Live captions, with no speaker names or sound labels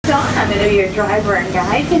going to be your driver and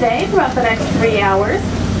guide today for about the next 3 hours.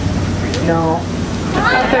 No.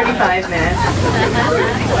 About 35 minutes.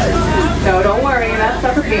 No, don't worry, you're not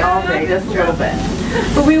stuck with me all day, just a little bit.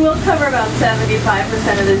 But we will cover about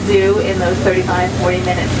 75% of the zoo in those 35-40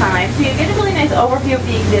 minute time, so you get a really nice overview of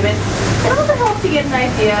the exhibit. It also helps you get an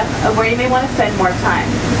idea of where you may want to spend more time.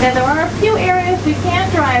 Now, there are a few areas we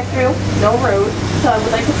can't drive through, no roads, so I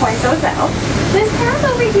would like to point those out. This path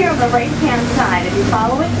over here on the right-hand side, if you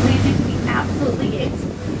follow it, leads you to the absolutely gates,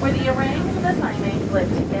 where the orangs and the Siamese live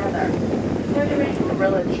together. They're doing the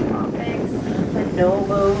Gorilla Tropics, the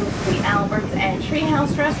Novos, the Alberts, and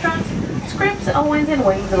Treehouse restaurants, Scripps, Owens, and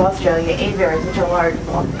Wings of Australia, aviaries, which are large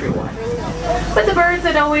walk-through ones. But the birds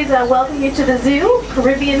that always welcome you to the zoo,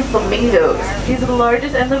 Caribbean flamingos. These are the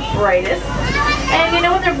largest and the brightest. And you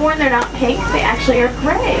know when they're born, they're not pink, they actually are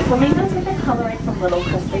gray. Flamingos get their coloring from little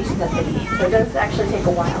crustaceans that they eat, so it does actually take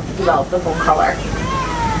a while to develop the full color.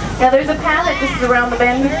 Now there's a path that just is around the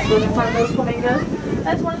bend in front of those flamingos.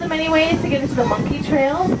 That's one of the many ways to get into the monkey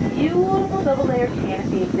trails. Beautiful double-layered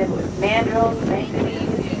canopy exhibit with mandrills, mangabees,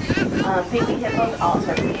 pinky hippos, all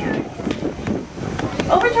sorts of animals.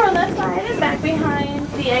 Over to our left side is back behind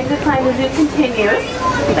the exit sign. The zoo continues.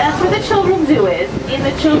 That's where the children's zoo is. In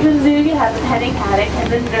the children's zoo, you have the petting paddock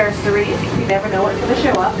and the nurseries. You never know what's going to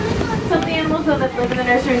show up. Some of the animals that live in the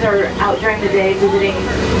nurseries are out during the day visiting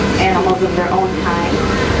animals of their own kind.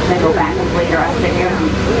 They go back later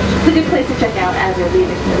afternoon. It's a good place to check out as you're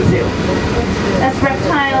leaving the zoo. That's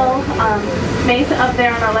reptile mesa up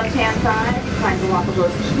there on our left-hand side. You find the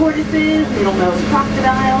Galapagos tortoises, needle-nosed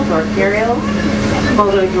crocodiles or gharials,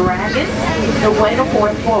 Komodo dragons, the white or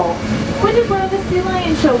fourth bull, which is where the sea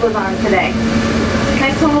lion show goes on today.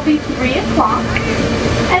 Next one will be 3 o'clock.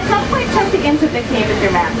 At some point, check the insert that came with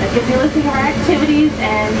your map. That gives you a listing of our activities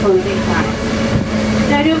and closing times.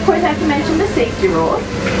 Now, I do, of course, have to mention the safety rules.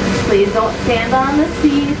 Please don't stand on the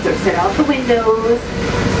seats or sit out the windows.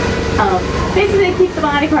 Basically, they keep the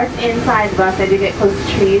body parts inside the bus. They do get close to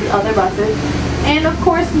trees, other buses. And, of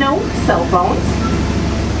course, no cell phones.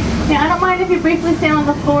 Now, I don't mind if you briefly stand on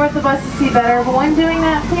the floor of the bus to see better, but when doing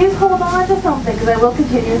that, please hold on to something, because I will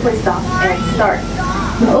continuously stop and start.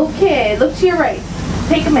 Okay, look to your right.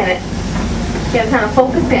 Take a minute. You gotta kind of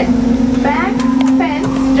focus in. Back fence,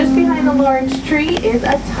 just behind the large tree, is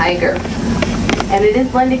a tiger. And it is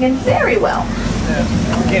blending in very well. I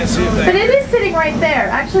can't see it. But it is sitting right there.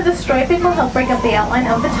 Actually, the striping will help break up the outline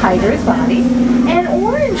of the tiger's body. And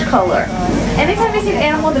orange color. Anytime you see an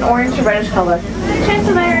animal with an orange or reddish color, chances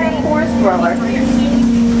are they're a forest dweller.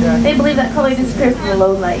 They believe that color disappears in the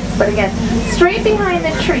low lights. But again, straight behind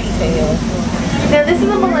the tree. Now, this is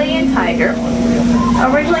a Malayan tiger.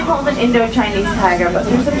 Originally called an Indo-Chinese tiger, but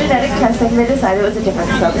through some genetic testing, they decided it was a different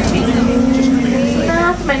subspecies.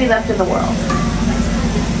 Not many left in the world.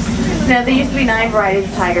 Now, there used to be 9 varieties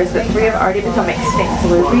of tigers, but 3 have already become extinct, so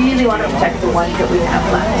we really want to protect the ones that we have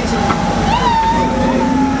left.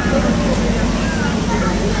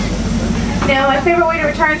 Now, my favorite way to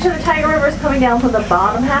return to the Tiger River is coming down from the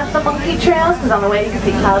bottom half of the monkey trails, because on the way you can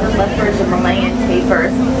see clouded leopards and Malayan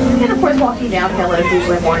tapirs. And of course, walking downhill is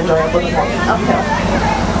usually more enjoyable than walking uphill.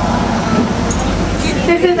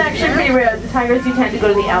 This is actually pretty rare. The tigers do tend to go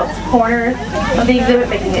to the outs corners of the exhibit,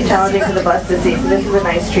 making it challenging for the bus to see, so this is a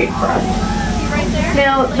nice treat for us.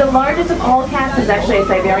 Now, the largest of all cats is actually a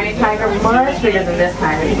Siberian tiger, much bigger than this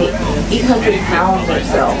kind, maybe 800 pounds or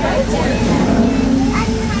so.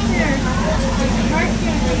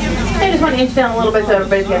 I just want to inch down a little bit so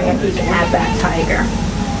everybody's getting a peek at that tiger.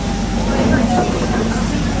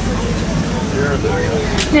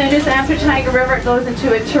 Now, just after Tiger River, it goes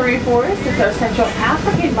into a Turi forest. It's our Central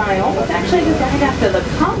African biome. It's actually designed after the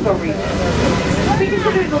Congo region. We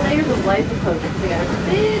consider the layers of life components. We got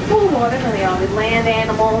big pool of water, and we all have land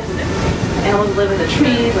animals, and animals live in the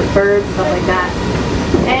trees, like birds, stuff like that.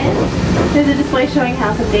 And there's a display showing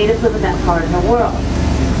how some natives live in that part of the world.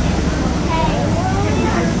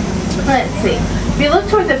 Let's see. If you look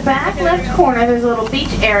toward the back left corner, there's a little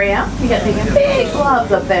beach area. You got these big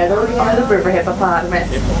blobs up there. Those are the river hippopotamus.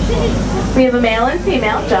 We have a male and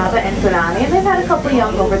female, Java and Funani, and they've had a couple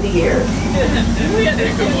young over the years.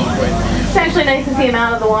 It's actually nice to see them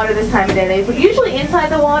out of the water this time of day. They're usually inside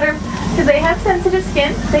the water because they have sensitive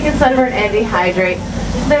skin. They can sunburn and dehydrate.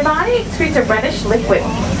 So their body excretes a reddish liquid.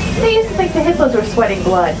 They used to think the hippos were sweating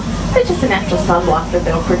blood. It's just a natural sunblock that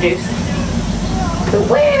they'll produce. So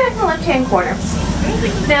way back in the left-hand corner.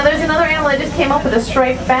 Now there's another animal that just came up with a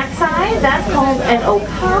striped backside. That's called an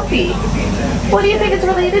okapi. What do you think it's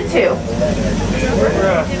related to? A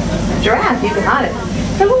giraffe, you got it.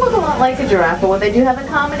 It doesn't look a lot like a giraffe, but what they do have in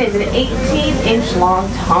common is an 18-inch long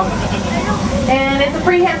tongue. And it's a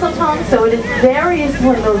prehensile tongue, so it is very used to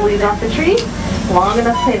pulling those leaves off the tree, long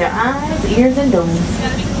enough to clean their eyes, ears, and nose.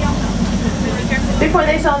 Before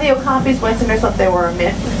they saw the okapis, Westerners thought they were a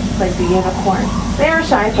myth, like the unicorn. They are a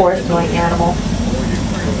shy forest-dwelling animal.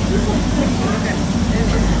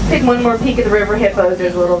 Take one more peek at the river hippos.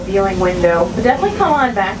 There's a little viewing window. But definitely come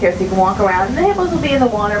on back here so you can walk around. And the hippos will be in the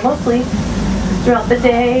water mostly throughout the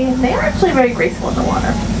day. They are actually very graceful in the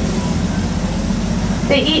water.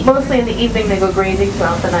 They eat mostly in the evening. They go grazing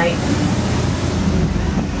throughout the night.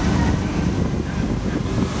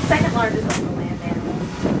 Second largest of the land animals.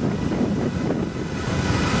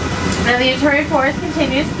 Now the Uturi forest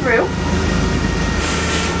continues through.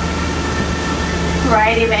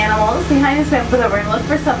 Variety of animals. Behind this map, we're going to look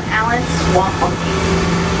for some Allen swamp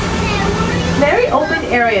monkeys. Very open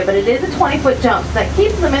area, but it is a 20-foot jump, so that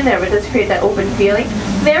keeps them in there, but does create that open feeling.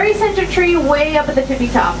 Very center tree, way up at the tippy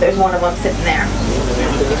top. There's one of them sitting there.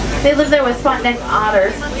 They live there with spot-necked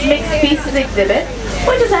otters. Mixed species exhibit,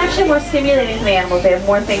 which is actually more stimulating to the animals. They have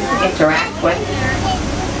more things to interact with.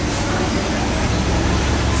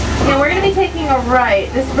 And we're going to be taking a right.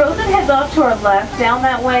 This road that heads off to our left. Down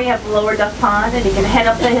that way, you have the lower duck pond, and you can head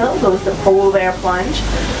up the hill, goes the polar bear plunge.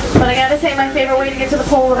 But I gotta say, my favorite way to get to the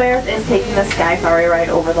polar bears is taking the sky ferry ride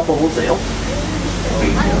over the whole zoo.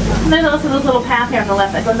 And there's also this little path here on the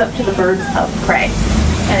left that goes up to the birds of prey.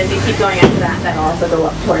 And if you keep going after that, that'll also go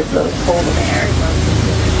up towards those polar bears.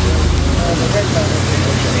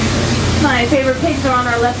 My favorite pigs are on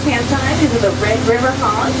our left-hand side. These are the red river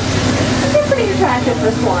hogs. They're pretty attractive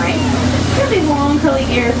for swine. They have these long curly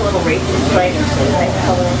ears, a little racing stripes, really nice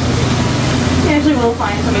color. Usually we'll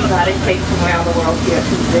find some exotic pigs from around the world here at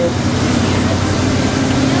the zoo.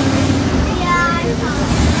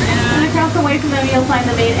 And across away from them, you'll find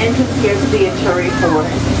the main entrance here to the Uturi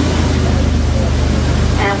forest.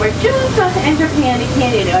 And we're just about to enter Panda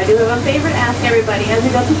Canyon. I do have a favor to ask everybody. As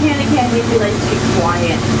we go to Panda Canyon, we like to be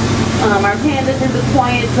quiet. Our pandas in the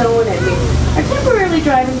quiet zone, and we are temporarily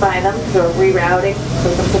driving by them because we're rerouting for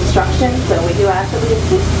some construction. So we do ask that we just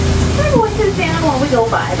keep everyone sits down while we go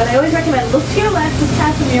by. But I always recommend look to your left, just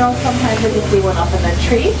past the mural. Sometimes you can see one up in the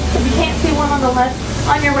tree. If you can't see one on the left,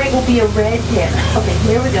 on your right will be a red panda. Okay,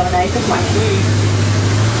 here we go. Nice and quiet.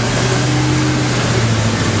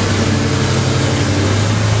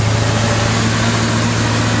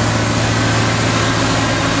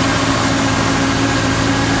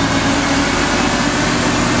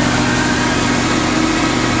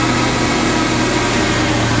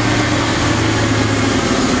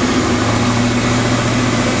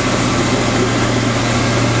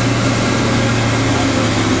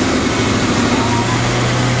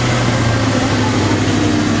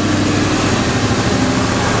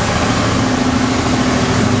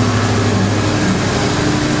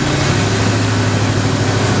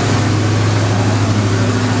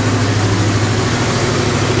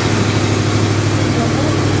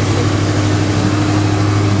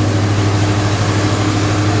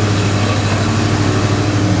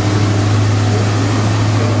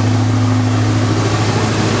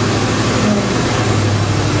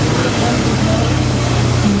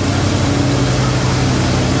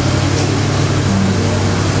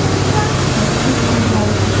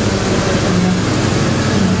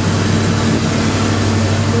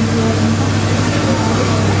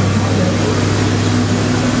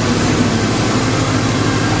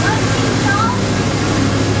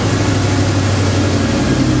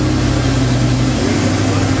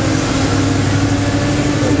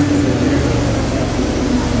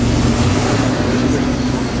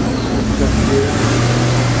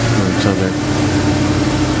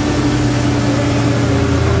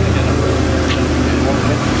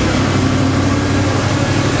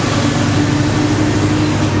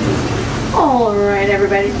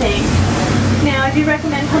 Everybody, thanks. Now, I do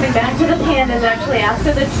recommend coming back to the pandas actually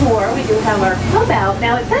after the tour. We do have our club out.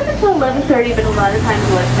 Now, it says until 11:30, but a lot of times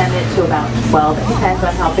we'll extend it to about 12. It depends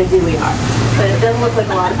on how busy we are. But it doesn't look like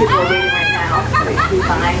a lot of people are waiting right now, so we should be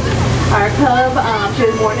fine. Our cub, she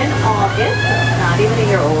was born in August, so not even a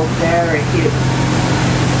year old. Very cute.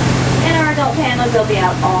 And our adult pandas, they'll be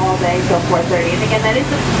out all day till 4:30. And again, that is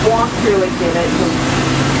a walkthrough exhibit, so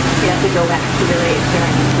you have to go back to the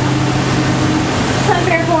experience. Sun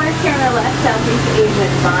bear forest here on the left, Southeast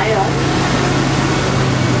Asian biome.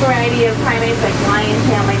 Variety of primates like lion,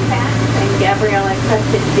 tailman cat, and Gabriel and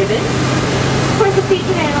crested gibbon. Of course, the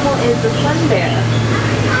featured animal is the sun bear.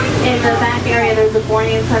 In the back area, there's a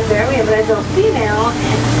Bornean sun bear. We have an adult female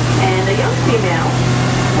and a young female.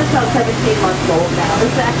 That's about 17 months old now.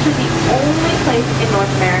 This is actually the only place in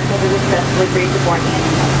North America that is successfully breeds a Bornean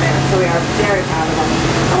sun bear, so we are very proud of them.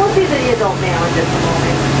 And we'll see the adult male in just a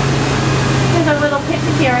moment. Here's our little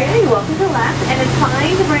picnic area. You're welcome to laugh. And it's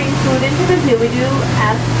fine to bring food into the zoo. We do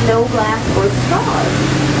ask no glass or straws.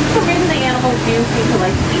 For some reason, the animals do seem to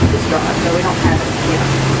like to eat the straws, so we don't have it here.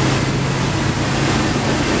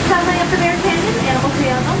 Traveling up the Bear Canyon, animal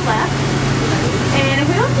tree on the left. And if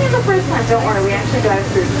we don't see it the first time, don't worry, we actually drive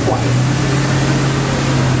through twice.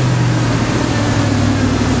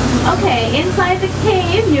 Okay, inside the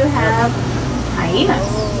cave you have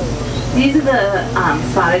hyenas. These are the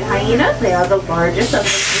spotted hyenas. They are the largest of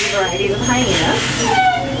the 3 varieties of hyenas.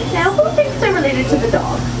 Now, who thinks they're related to the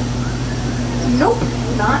dog? Nope,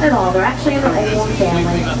 not at all. They're actually in the one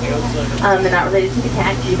family. They're not related to the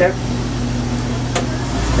cat either.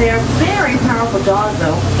 They are very powerful dogs,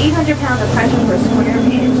 though. 800 pounds of pressure per square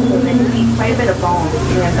inch, so they can eat quite a bit of bone.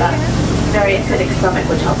 And very acidic stomach,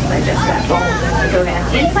 which helps digest that bone. So then,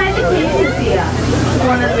 inside the cave is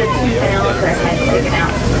one of the 2 males, their head sticking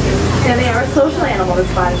out. Now, they are a social animal, the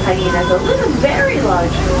spotted hyenas. They live in very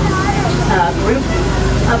large groups,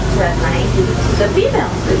 up to 90. The female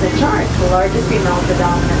is in charge. The largest female is the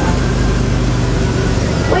dominant one.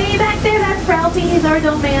 Way back there, that's Ralphie. He's our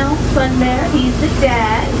adult male son bear. He's the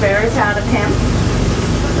dad. Very proud of him.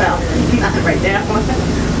 Well, not right now. A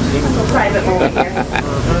private moment here.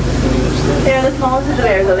 They're the smallest of the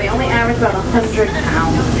bears, though. They only average about 100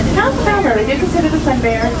 pounds. Pounds per pound, though. They do consider the sun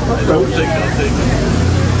bears. We'll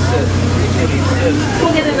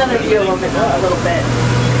get another view of them in a little bit.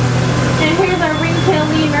 And here's our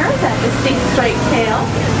ring-tailed lemur, that distinct striped tail.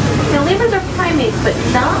 Now, lemurs are primates, but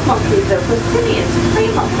not monkeys. They're prosimians,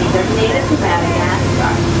 prey monkeys. They're native to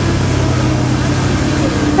Madagascar.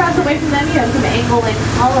 Across away from them, you have some Angolin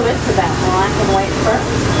colorless with that black and white fur.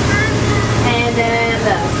 And then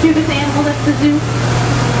the cutest animal at the zoo,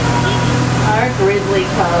 our grizzly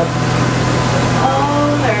cub.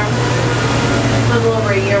 Oh, they're a little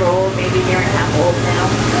over a year old, maybe a year and a half old now.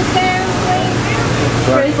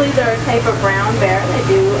 Grizzlies are a type of brown bear. They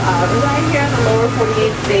do reside here in the lower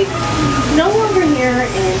 48 states. No longer here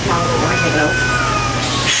in California, though.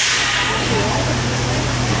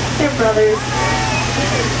 They're brothers.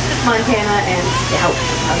 Montana and Scout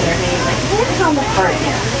are their names. I can't tell them apart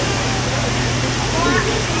yet.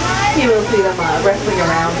 You will see them wrestling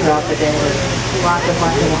around throughout the day. Lots of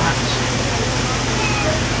fun to watch.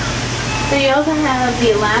 Then you also have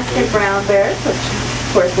the Alaskan brown bears, which of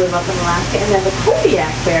course live up in Alaska, and then the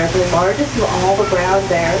Kodiak bear, the largest of all the brown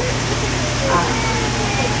bears.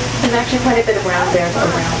 There's actually quite a bit of brown bears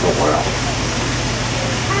around the world.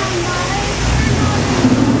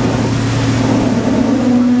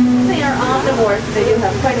 They are omnivores, so they do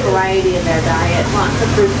have quite a variety in their diet. Lots of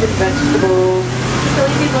fruits and vegetables. So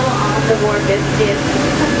you see little omnivore biscuits,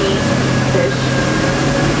 some meat, fish.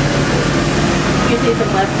 You see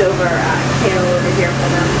some leftover kale over here for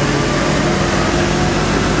them.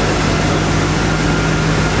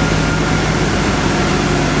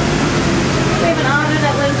 We have an otter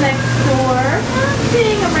that lives next door. I'm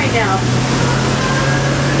seeing him right now.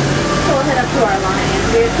 So we'll head up to our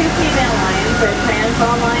lions. We have 2 female lions. They're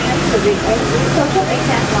transvaal lions, so the only social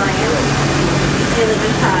ACAT lions. They live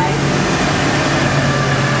in Thai.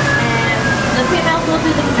 The females will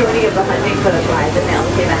do the majority of the hunting for the pride. The males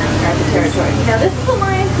stay back at the territory. Now, this is what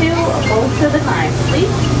lions do most of the time. Sleep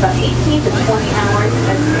about 18 to 20 hours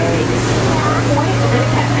a day. Point and then a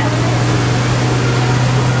cat nap.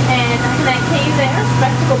 And in that cave there,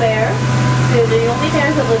 spectacle bears. They're the only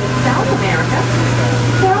bears that live in South America.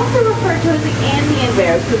 They're also referred to as the Andean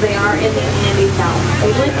bears because they are in the Andes Mountains.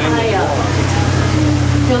 They live high up.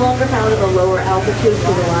 No longer found in the lower altitudes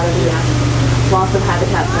because a lot of the loss of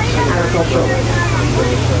habitat for agricultural.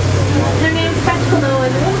 Their name spectacle though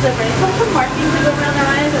is a little different. It comes from markings that go around their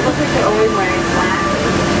eyes. It looks like they're always wearing black.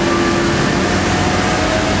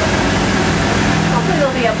 Hopefully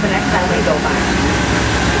they'll be up the next time we go by.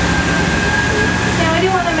 Now I do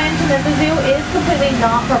want to mention that the zoo is completely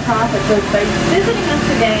not-for-profit, so by visiting us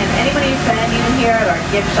today and anybody standing in here at our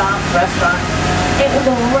gift shops, restaurants, it will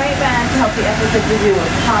go right back to help the efforts of the zoo with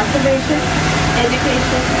conservation,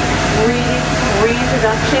 education, reading,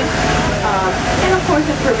 reintroduction, and of course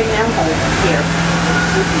improving their homes here.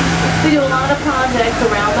 We do a lot of projects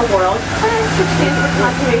around the world, which stands for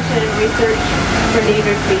Conservation and Research for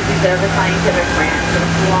Endangered Species. They're the scientific branch of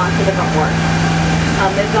lots of different work.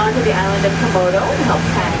 They've gone to the island of Komodo and helped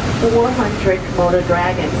tag 400 Komodo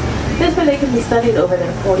dragons. This way they can be studied over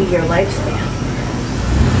their 40-year lifespan.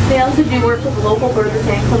 They also do work with local birds of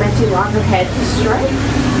San Clemente loggerhead stripe.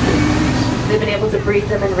 They've been able to breed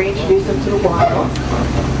them and reintroduce them to the wild.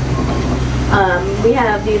 We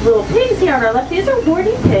have these little pigs here on our left. These are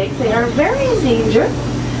warty pigs. They are very endangered.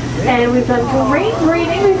 And we've done great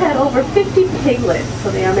breeding. We've had over 50 piglets, so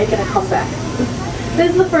they are making a comeback.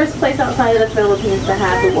 This is the first place outside of the Philippines to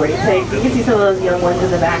have the warty pig. You can see some of those young ones in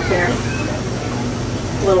the back there.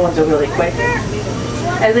 The little ones are really quick.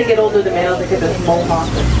 As they get older, the males, they get this mohawk.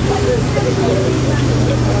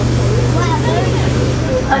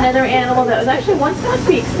 Another animal that was actually once thought to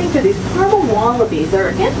be extinct are these Parma wallabies. They're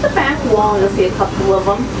against the back wall, you'll see a couple of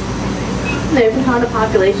them. They've found a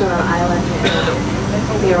population on an island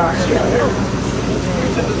near Australia.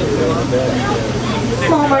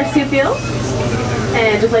 Small marsupials.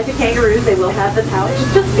 And just like the kangaroos, they will have the pouch.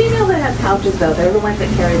 It's just females that have pouches, though. They're the ones that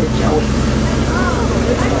carry the joeys.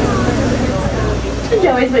 The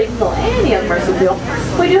joeys, but you can call any other marsupial.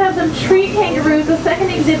 We do have some tree kangaroos. The second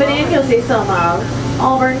exhibit in, you'll see some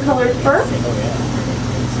auburn-colored fur.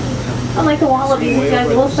 Unlike the wallabies, these guys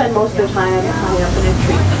will spend most of their time high up in a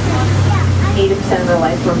tree. 80% of their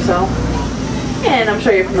life or so. And I'm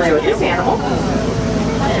sure you're familiar with this animal.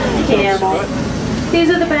 Camel. These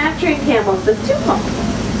are the Bactrian camels, the two hump.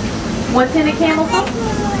 What's in a camel's hump?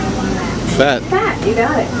 Fat. Fat, you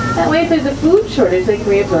got it. That way if there's a food shortage, they can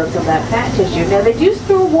reabsorb some of that fat tissue. Now they do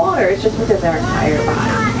store water, it's just within their entire body.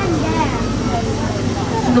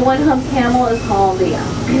 The one hump camel is called the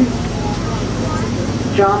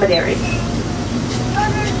dromedary.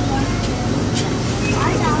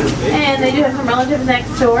 And they do have some relatives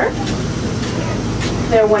next door.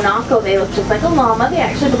 They're Wanako. They look just like a llama. They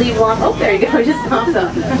actually believe llama. Oh, there you go. It just pops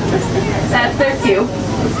up. That's their cue.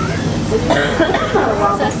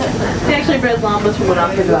 They actually bred llamas from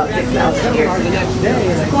Wanako about 6,000 years ago.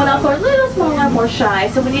 Wanako are a little smaller, more shy.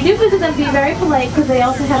 So when you do visit them, be very polite because they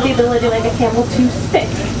also have the ability, like a camel, to spit.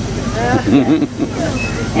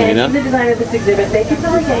 And in the design of this exhibit, they can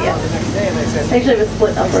really get you. They actually have a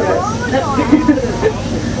split upper lip.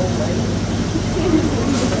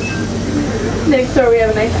 Next door we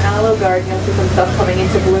have a nice aloe garden. You'll see some stuff coming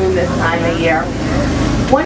into bloom this time of year.